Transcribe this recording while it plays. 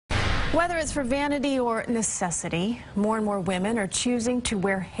Whether it's for vanity or necessity, more and more women are choosing to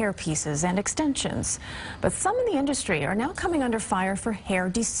wear hair pieces and extensions. But some in the industry are now coming under fire for hair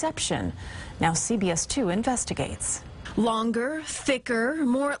deception. Now CBS 2 investigates. Longer, thicker,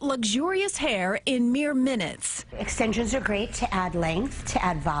 more luxurious hair in mere minutes. Extensions are great to add length, to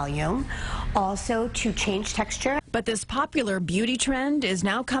add volume, also to change texture. But this popular beauty trend is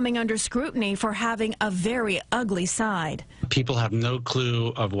now coming under scrutiny for having a very ugly side. People have no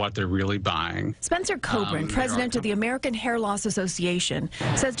clue of what they're really buying. Spencer Coburn, president of the American Hair Loss Association,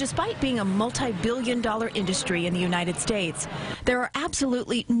 says despite being a multi-billion-dollar industry in the United States, there are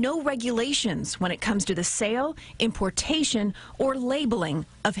absolutely no regulations when it comes to the sale, importation, or labeling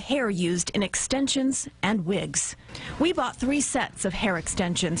of hair used in extensions and wigs. We bought 3 sets of hair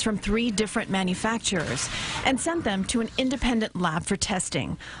extensions from 3 different manufacturers and sent them to an independent lab for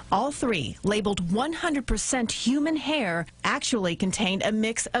testing. All 3, labeled 100% human hair, actually contained a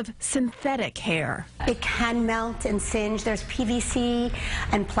mix of synthetic hair. It can melt and singe. There's PVC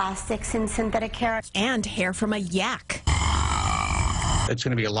and plastics in synthetic hair. And hair from a yak. It's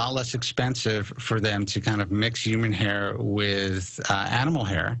going to be a lot less expensive for them to kind of mix human hair with animal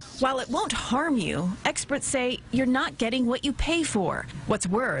hair. While it won't harm you, experts say you're not getting what you pay for. What's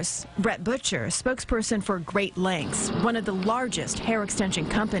worse, Brett Butcher, spokesperson for Great Lengths, one of the largest hair extension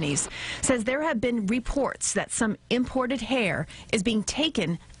companies, says there have been reports that some imported hair is being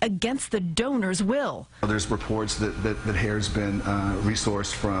taken against the donor's will. There's reports that hair has been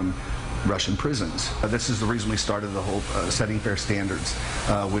resourced from Russian prisons. This is the reason we started the whole setting fair standards,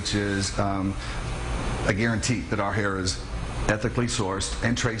 which is a guarantee that our hair is ethically sourced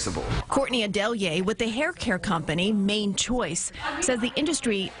and traceable. Courtney Adelier with the hair care company Main Choice says the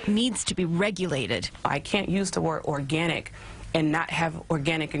industry needs to be regulated. I can't use the word organic and not have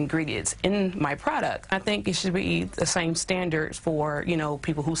organic ingredients in my product. I think it should be the same standards for,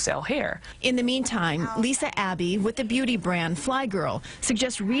 people who sell hair. In the meantime, Lisa Abbey with the beauty brand Fly Girl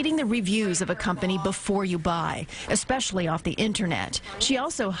suggests reading the reviews of a company before you buy, especially off the internet. She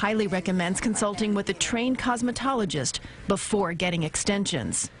also highly recommends consulting with a trained cosmetologist before getting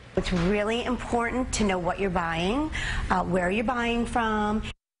extensions. It's really important to know what you're buying, where you're buying from.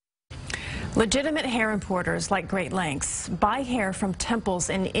 Legitimate hair importers like Great Lengths buy hair from temples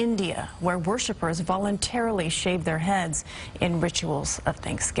in India where worshippers voluntarily shave their heads in rituals of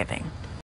Thanksgiving.